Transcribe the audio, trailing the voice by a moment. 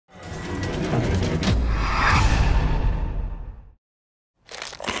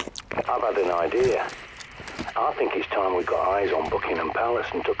I've had an idea. I think it's time we got eyes on Buckingham Palace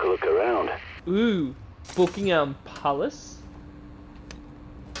and took a look around. Ooh, Buckingham Palace?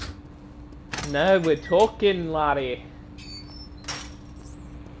 Now we're talking, laddie.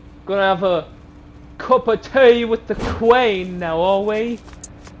 Gonna have a cup of tea with the Queen now, are we?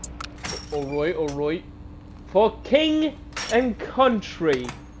 Alright, alright. For king and country.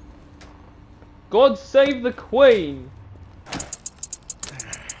 God save the Queen!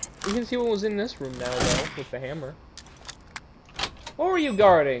 You can see what was in this room now, though, with the hammer. What were you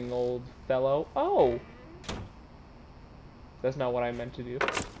guarding, old fellow? Oh! That's not what I meant to do.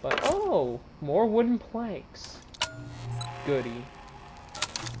 But, oh! More wooden planks. Goody.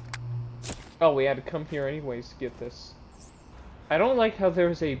 Oh, we had to come here anyways to get this. I don't like how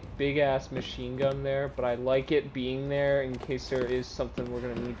there's a big-ass machine gun there, but I like it being there in case there is something we're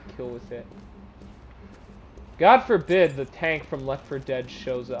gonna need to kill with it. God forbid the tank from Left 4 Dead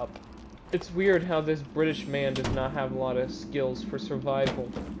shows up. It's weird how this British man does not have a lot of skills for survival.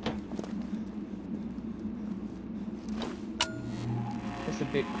 It's a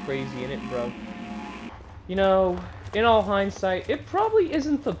bit crazy, isn't it, bro? You know, in all hindsight, it probably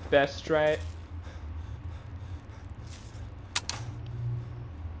isn't the best strat.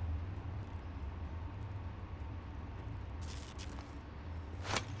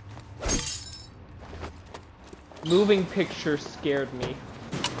 Moving picture scared me.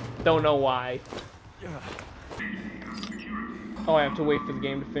 Don't know why. Oh, I have to wait for the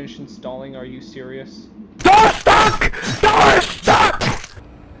game to finish installing. Are you serious? Door stuck! Door stuck!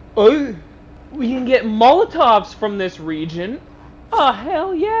 Oh, we can get Molotovs from this region. Oh,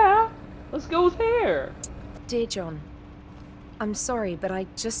 hell yeah! Let's go there. Dear John, I'm sorry, but I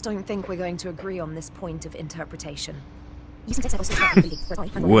just don't think we're going to agree on this point of interpretation.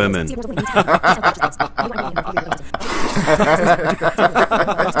 Women.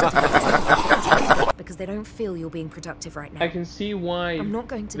 Because they don't feel you're being productive right now. I can see why I'm not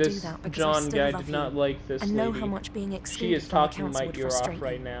going to do this that because John I still guy love did not you like this and know lady. how much being She excluded is from the talking council my would ear frustrate off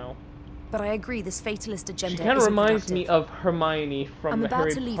right you. now. But I agree, this fatalist agenda She kind of isn't reminds productive. me of Hermione from I'm the about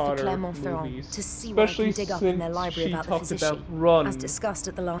Harry to leave for Potter Clermont-Ferrand movies. to see what I Especially can dig up in their since library she about the talked physician, about Run. as discussed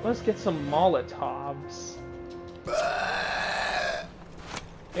at the last. Let's get some Molotovs.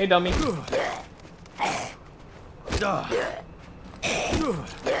 Hey, dummy. Did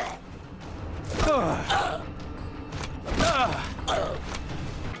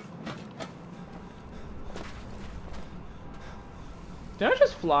I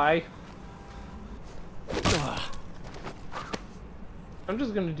just fly? I'm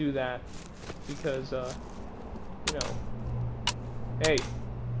just gonna do that because, you know. Hey.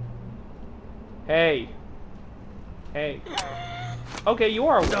 Hey. Hey. Okay, you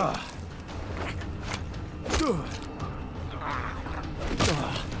are awake.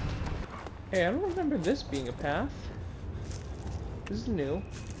 Hey, I don't remember this being a path. This is new.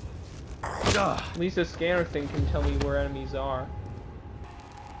 At least a scanner thing can tell me where enemies are.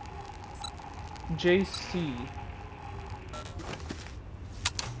 JC.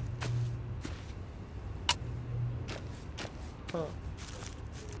 Huh.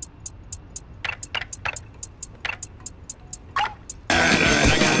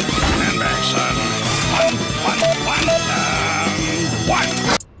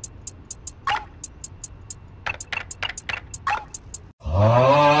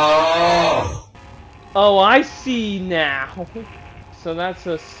 Oh, I see now. So that's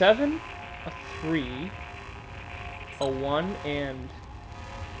a 7, a 3, a 1, and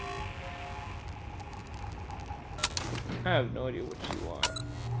I have no idea what you are.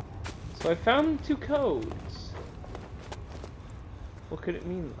 So I found 2 codes. What could it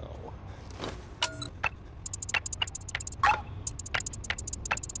mean, though?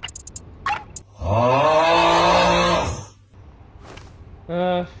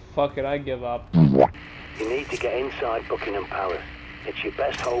 Fuck it, I give up. You need to get inside Buckingham Palace. It's your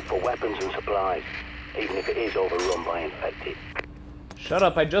best hope for weapons and supplies, even if it is overrun by infected. Shut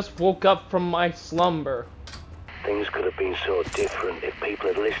up, I just woke up from my slumber. Things could have been so different if people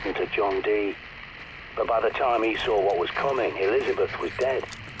had listened to John Dee. But by the time he saw what was coming, Elizabeth was dead,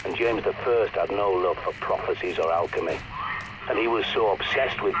 and James I had no love for prophecies or alchemy. And he was so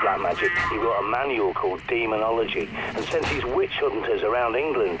obsessed with black magic, he wrote a manual called Demonology, and sent his witch hunters around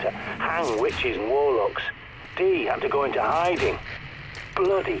England to hang witches and warlocks. Dee had to go into hiding.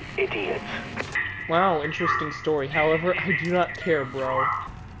 Bloody idiots. Wow, interesting story. However, I do not care, bro.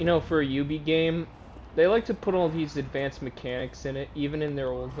 You know, for a Ubi game, they like to put all these advanced mechanics in it, even in their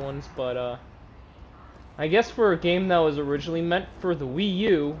old ones, but, I guess for a game that was originally meant for the Wii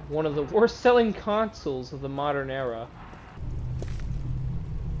U, one of the worst-selling consoles of the modern era.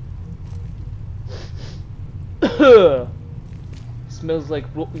 Ugh. Smells like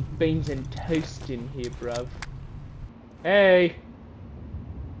rotten beans and toast in here, bruv. Hey!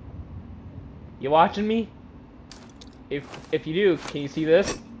 You watching me? If you do, can you see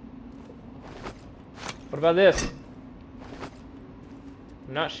this? What about this?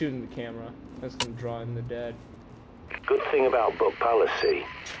 I'm not shooting the camera. That's gonna draw in the dead. Good thing about Buck Palace, see,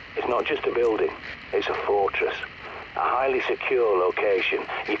 it's not just a building, it's a fortress. A highly secure location.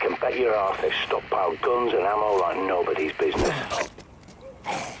 You can bet your ass they've stockpiled guns and ammo like nobody's business.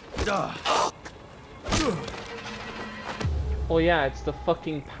 Oh yeah, it's the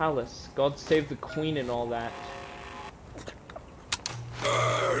fucking palace. God save the queen and all that.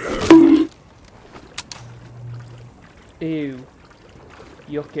 Ew.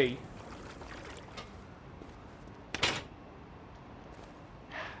 Yucky.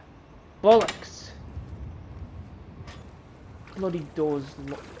 Bollocks. Bloody doors.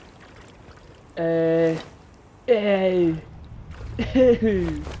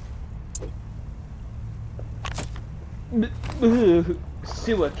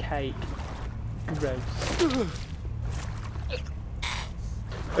 Sewer cake. Gross.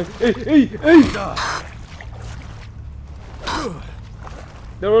 Hey!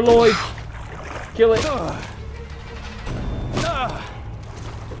 They're alive! Kill it!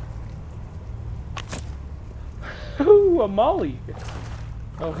 Ooh, a molly!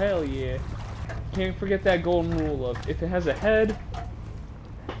 Oh hell yeah. Can't forget that golden rule of if it has a head,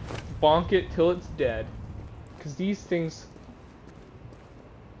 bonk it till it's dead. Because these things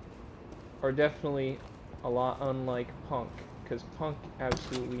are definitely a lot unlike Punk. Because Punk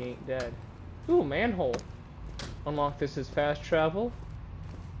absolutely ain't dead. Ooh, manhole. Unlock this as fast travel?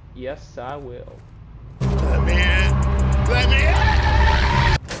 Yes, I will. Let me in! Let me in!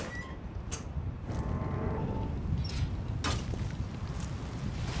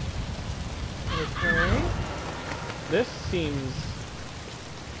 Okay. This seems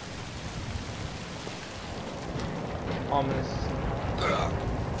ominous.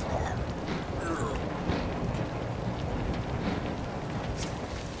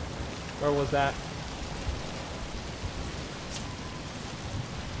 Where was that?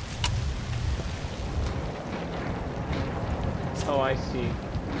 Oh, I see.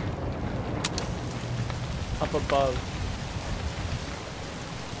 Up above.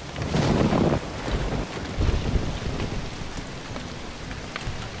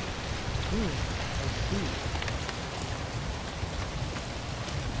 I see.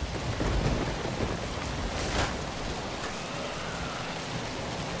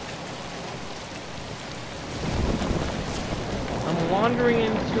 I'm wandering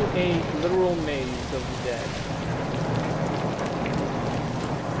into a literal maze of the dead.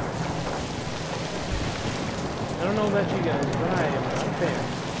 I don't know about you guys, but I am not a fan.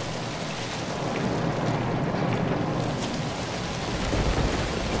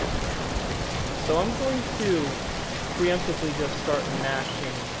 So I'm going to preemptively just start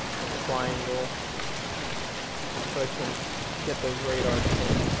mashing triangle so I can get those radar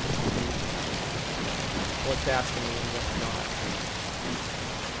things to see what's after me and what's not.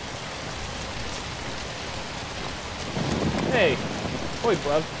 Hey! Oi,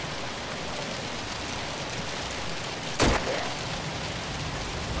 bub.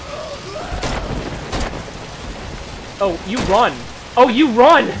 Oh, you run! Oh, you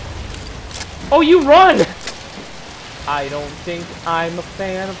run! Oh, you run! I don't think I'm a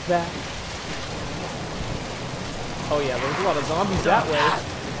fan of that. Oh yeah, there's a lot of zombies that way.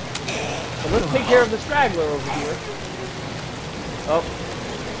 So let's take care of the straggler over here. Oh.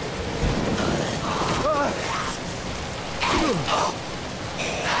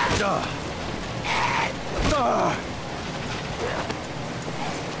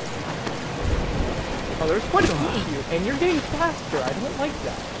 Oh, there's quite a few of you, and you're getting faster. I don't like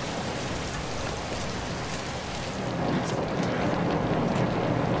that.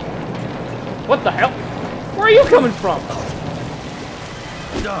 What the hell? Where are you coming from?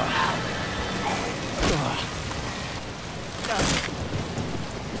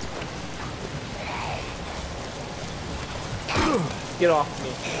 Get off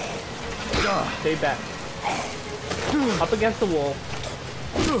me. Stay back. Up against the wall.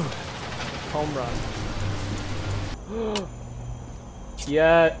 Home run.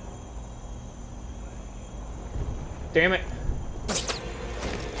 Yeah. Damn it.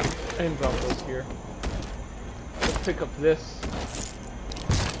 I didn't drop those here. Let's pick up this.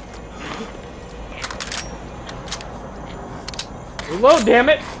 Reload, damn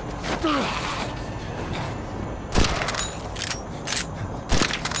it!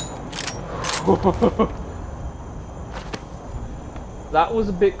 That was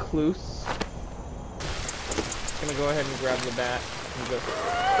a bit close. gonna go ahead and grab the bat and just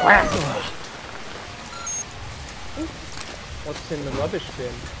whack. What's in the rubbish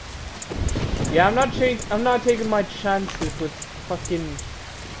bin? Yeah, I'm not taking my chances with fucking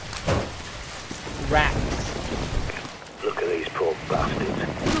rats. Look at these poor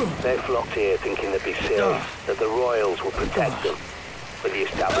bastards. They flocked here thinking they'd be safe, that the royals would protect them. But the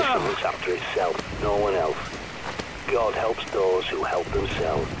establishment looks after itself, no one else. God helps those who help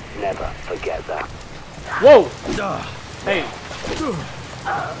themselves. Never forget that. Whoa! Hey.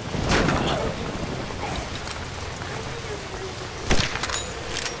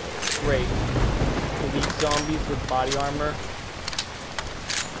 Great. These zombies with body armor.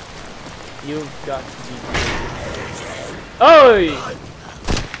 You've got to be... Oi!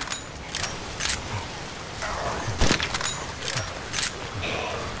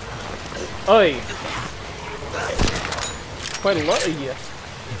 Oi! Quite a lot of you.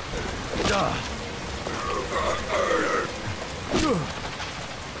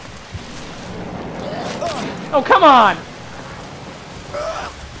 Oh, come on!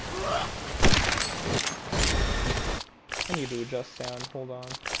 I need to adjust sound. Hold on.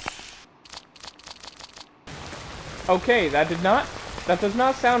 Okay, that does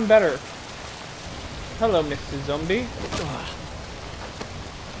not sound better. Hello, Mr. Zombie.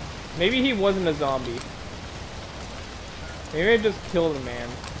 Maybe he wasn't a zombie. Maybe I just killed a man.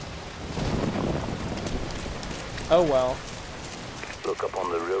 Oh well. Look up on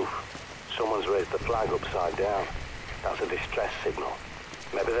the roof. Someone's raised the flag upside down. That's a distress signal.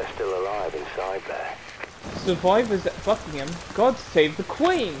 Maybe they're still alive inside there. Survivors at Buckingham. God save the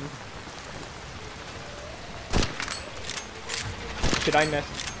Queen! Should I miss?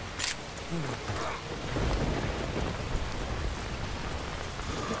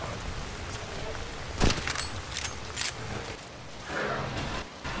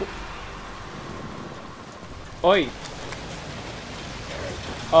 Oi!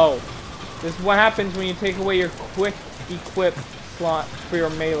 Oh. This is what happens when you take away your quick equip slot for your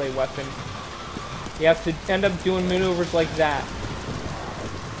melee weapon. You have to end up doing maneuvers like that.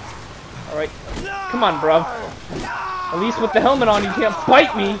 Alright. Come on, bruv. At least with the helmet on, you can't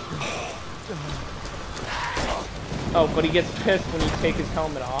bite me! Oh, but he gets pissed when you take his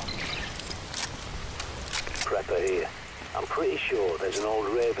helmet off. Prepper here. I'm pretty sure there's an old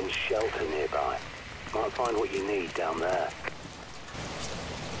Raven's shelter nearby. Might find what you need down there.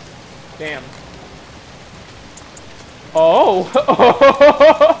 Damn. Oh!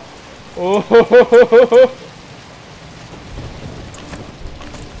 Oh!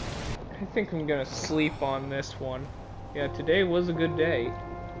 I think I'm gonna sleep on this one. Yeah, today was a good day.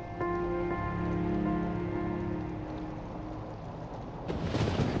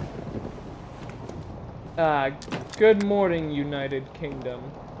 Good morning, United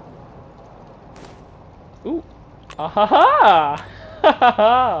Kingdom. Ooh. Ahaha! Ha ha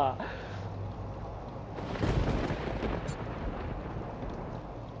ha!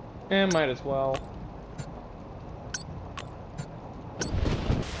 Might as well.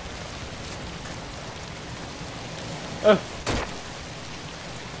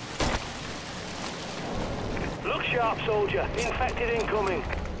 Look sharp, soldier. Infected incoming.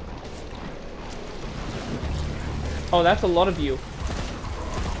 Oh, that's a lot of you.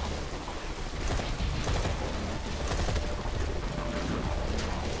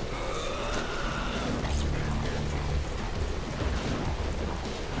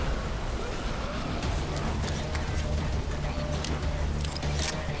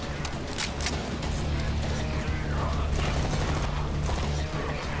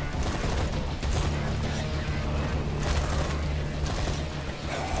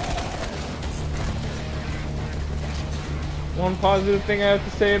 One positive thing I have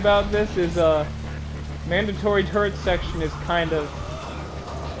to say about this is, mandatory turret section is kind of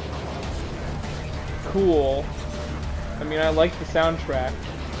cool. I mean, I like the soundtrack.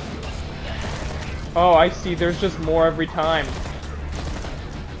 Oh, I see, there's just more every time.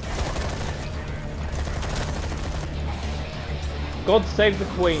 God save the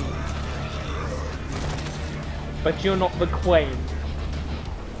Queen. But you're not the Queen.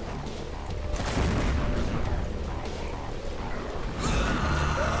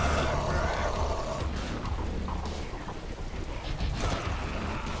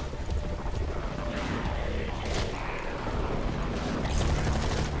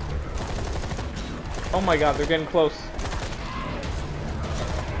 Oh my god, they're getting close.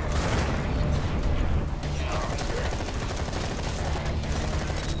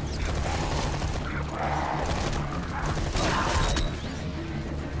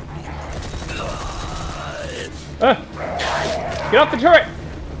 Get off the turret!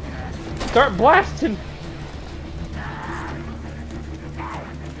 Start blasting!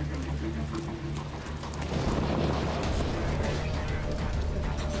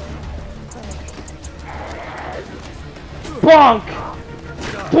 Bonk!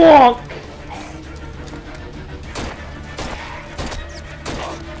 Bonk!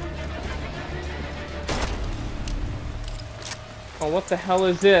 Oh, what the hell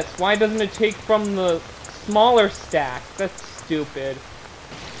is this? Why doesn't it take from the smaller stack? That's stupid.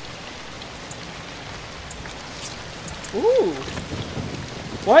 Ooh.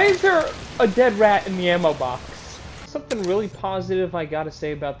 Why is there a dead rat in the ammo box? Something really positive I gotta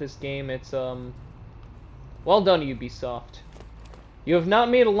say about this game, it's, well done, Ubisoft. You have not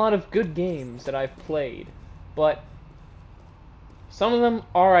made a lot of good games that I've played, but some of them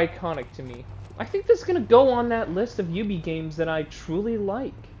are iconic to me. I think this is gonna go on that list of Ubi games that I truly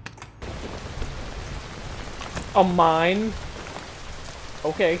like. A mine?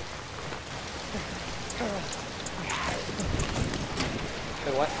 Okay.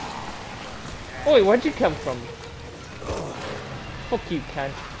 Wait, what? Oh, wait, where'd you come from? Fuck you,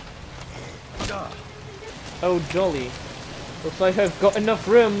 cunt. Oh, jolly. Looks like I've got enough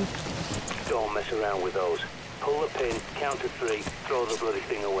room. Don't mess around with those. Pull the pin, count to 3, throw the bloody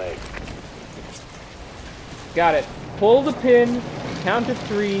thing away. Got it. Pull the pin, count to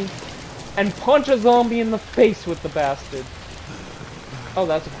 3, and punch a zombie in the face with the bastard. Oh,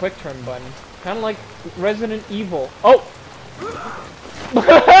 that's a quick turn button. Kind of like Resident Evil. Oh!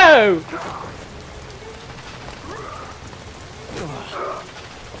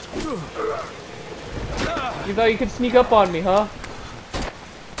 You thought you could sneak up on me, huh?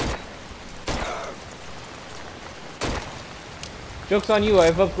 Joke's on you,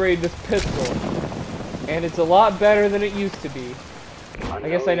 I've upgraded this pistol. And it's a lot better than it used to be. I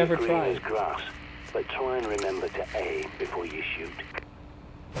guess I never tried. Grass, but try and remember to aim before you shoot.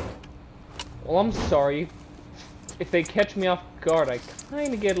 Well, I'm sorry. If they catch me off guard, I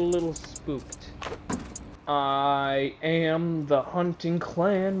kinda get a little spooked. I am the hunting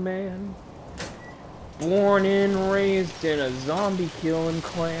clan man. Born and raised in a zombie-killing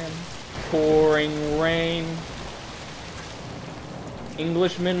clan. Pouring rain.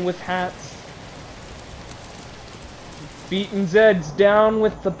 Englishmen with hats. Beating Zeds down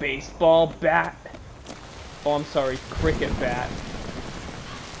with the baseball bat. Oh, I'm sorry, cricket bat.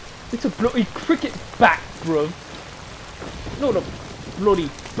 It's a bloody cricket bat, bro. Not a bloody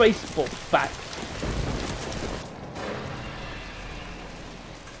baseball bat.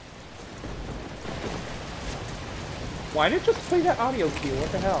 Why did it just play that audio cue?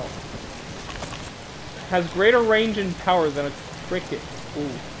 What the hell? Has greater range and power than a cricket. Ooh.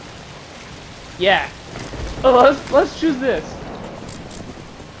 Yeah. Oh, let's choose this.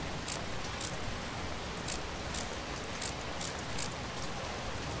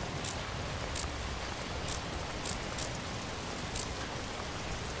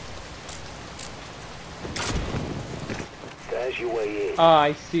 There's your way in. Ah,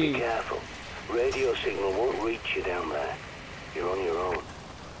 I see. Be careful. Radio signal won't reach you down there. You're on your own.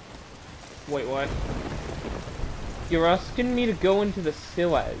 Wait, what? You're asking me to go into the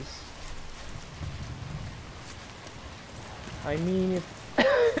Suez. I mean, if...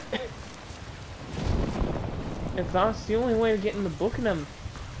 if that's the only way to get in the Buckingham,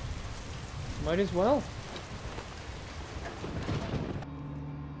 might as well.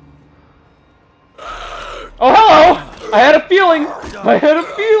 Oh, hello! I had a feeling! I had a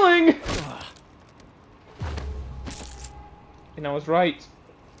feeling! And I was right.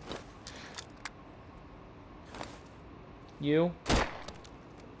 You?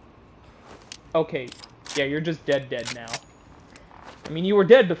 Okay. Yeah, you're just dead now. I mean, you were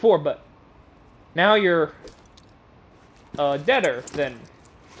dead before, but now you're deader than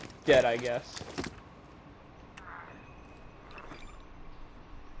dead, I guess.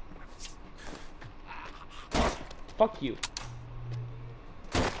 Fuck you.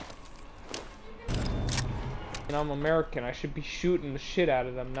 And I'm American, I should be shooting the shit out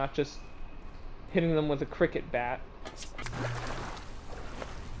of them, not just hitting them with a cricket bat.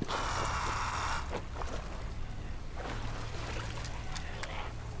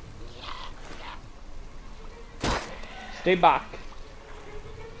 Stay back.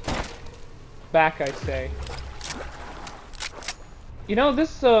 Back, I say. You know,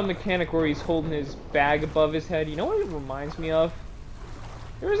 this mechanic where he's holding his bag above his head, you know what it reminds me of?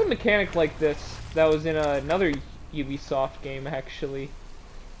 There was a mechanic like this that was in another Ubisoft game, actually.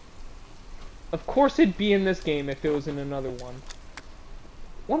 Of course it'd be in this game if it was in another one.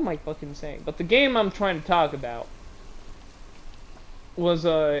 What am I fucking saying? But the game I'm trying to talk about was,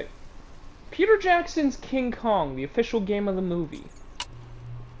 Peter Jackson's King Kong, the official game of the movie.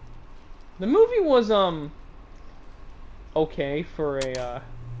 The movie was, okay for a,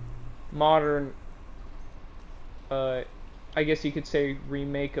 modern, I guess you could say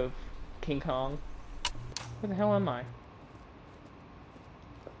remake of King Kong. Where the hell am I?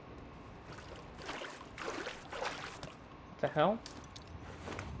 The hell?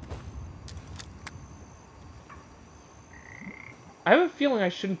 I have a feeling I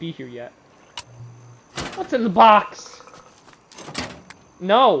shouldn't be here yet. What's in the box?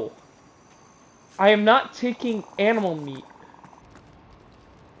 No! I am not taking animal meat.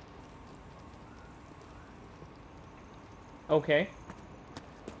 Okay.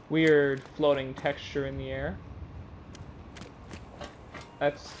 Weird floating texture in the air.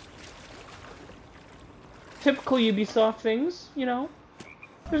 That's typical Ubisoft things, you know?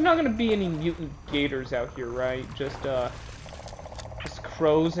 There's not gonna be any mutant gators out here, right? Just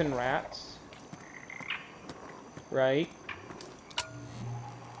crows and rats. Right?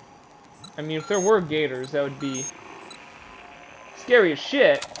 I mean, if there were gators, that would be scary as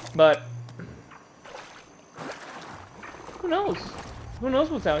shit, but who knows? Who knows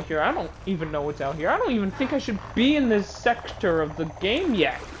what's out here? I don't even know what's out here. I don't even think I should be in this sector of the game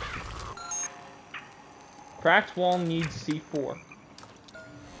yet. Cracked wall needs C4.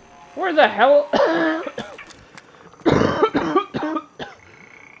 Where the hell?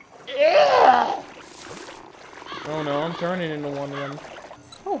 Oh no, I'm turning into one of them.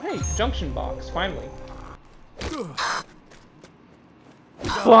 Oh hey, junction box, finally.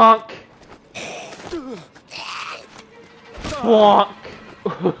 Bonk! Bonk!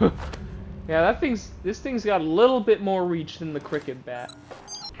 Yeah, this thing's got a little bit more reach than the cricket bat.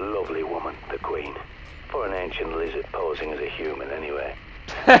 Lovely woman, the Queen. For an ancient lizard posing as a human, anyway.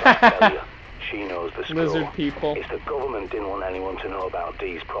 I tell you, she knows the score. Lizard people. It's the government didn't want anyone to know about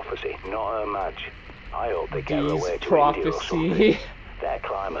Dee's prophecy, not her match. I hope they get her away to India or something. Their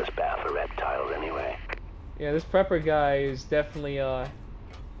climate's better for reptiles, anyway. Yeah, this prepper guy is definitely,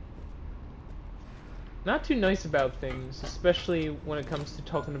 not too nice about things, especially when it comes to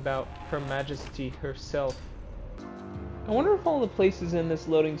talking about Her Majesty herself. I wonder if all the places in this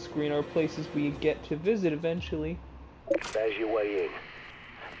loading screen are places we get to visit eventually. There's your way in.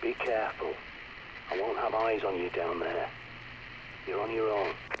 Be careful. I won't have eyes on you down there. You're on your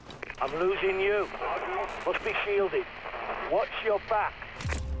own. I'm losing you. Must be shielded. Watch your back.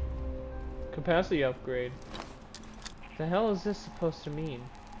 Capacity upgrade. The hell is this supposed to mean?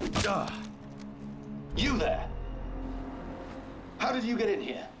 You there? How did you get in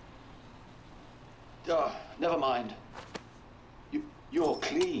here? Never mind. You're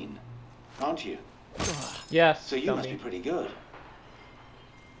clean, aren't you? Yes, So you dummy. must be pretty good.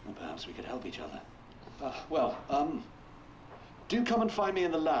 Well, perhaps we could help each other. Do come and find me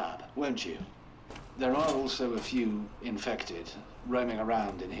in the lab, won't you? There are also a few infected roaming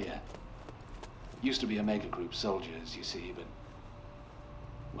around in here. Used to be Omega Group soldiers, you see, but...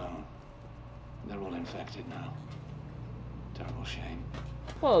 well, they're all infected now. Terrible shame.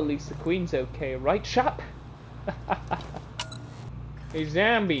 Well, at least the Queen's okay, right, chap? Hey,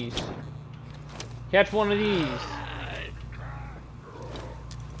 zombies. Catch one of these.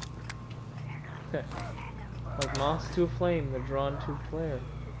 Like moths to a flame, they're drawn to a flare.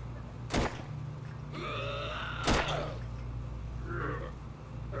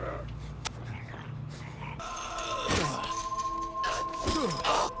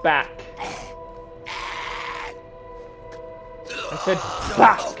 Back. I said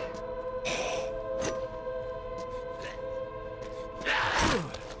back.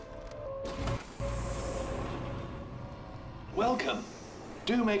 Welcome.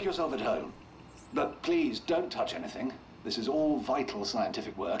 Do make yourself at home. But please don't touch anything. This is all vital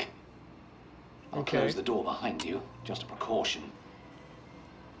scientific work. I'll close the door behind you, just a precaution.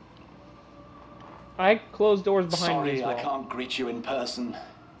 I close doors behind me as well. Sorry, I can't greet you in person.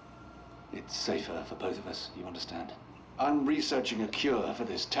 It's safer for both of us, you understand. I'm researching a cure for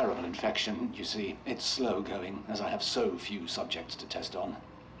this terrible infection, you see. It's slow going, as I have so few subjects to test on.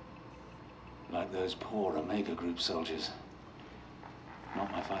 Like those poor Omega Group soldiers.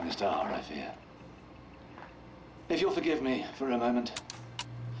 Not my finest hour, I fear. If you'll forgive me for a moment.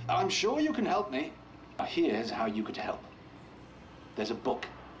 I'm sure you can help me. Now, here's how you could help. There's a book,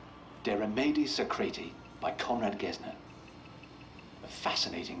 De Remedii Secreti, by Conrad Gesner. A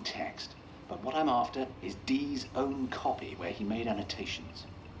fascinating text, but what I'm after is Dee's own copy where he made annotations.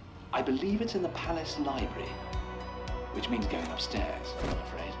 I believe it's in the Palace Library, which means going upstairs, I'm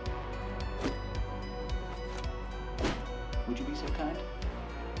afraid. Would you be so kind?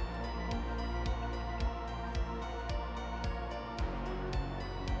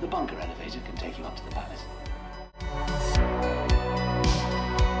 The bunker elevator can take you up to the palace.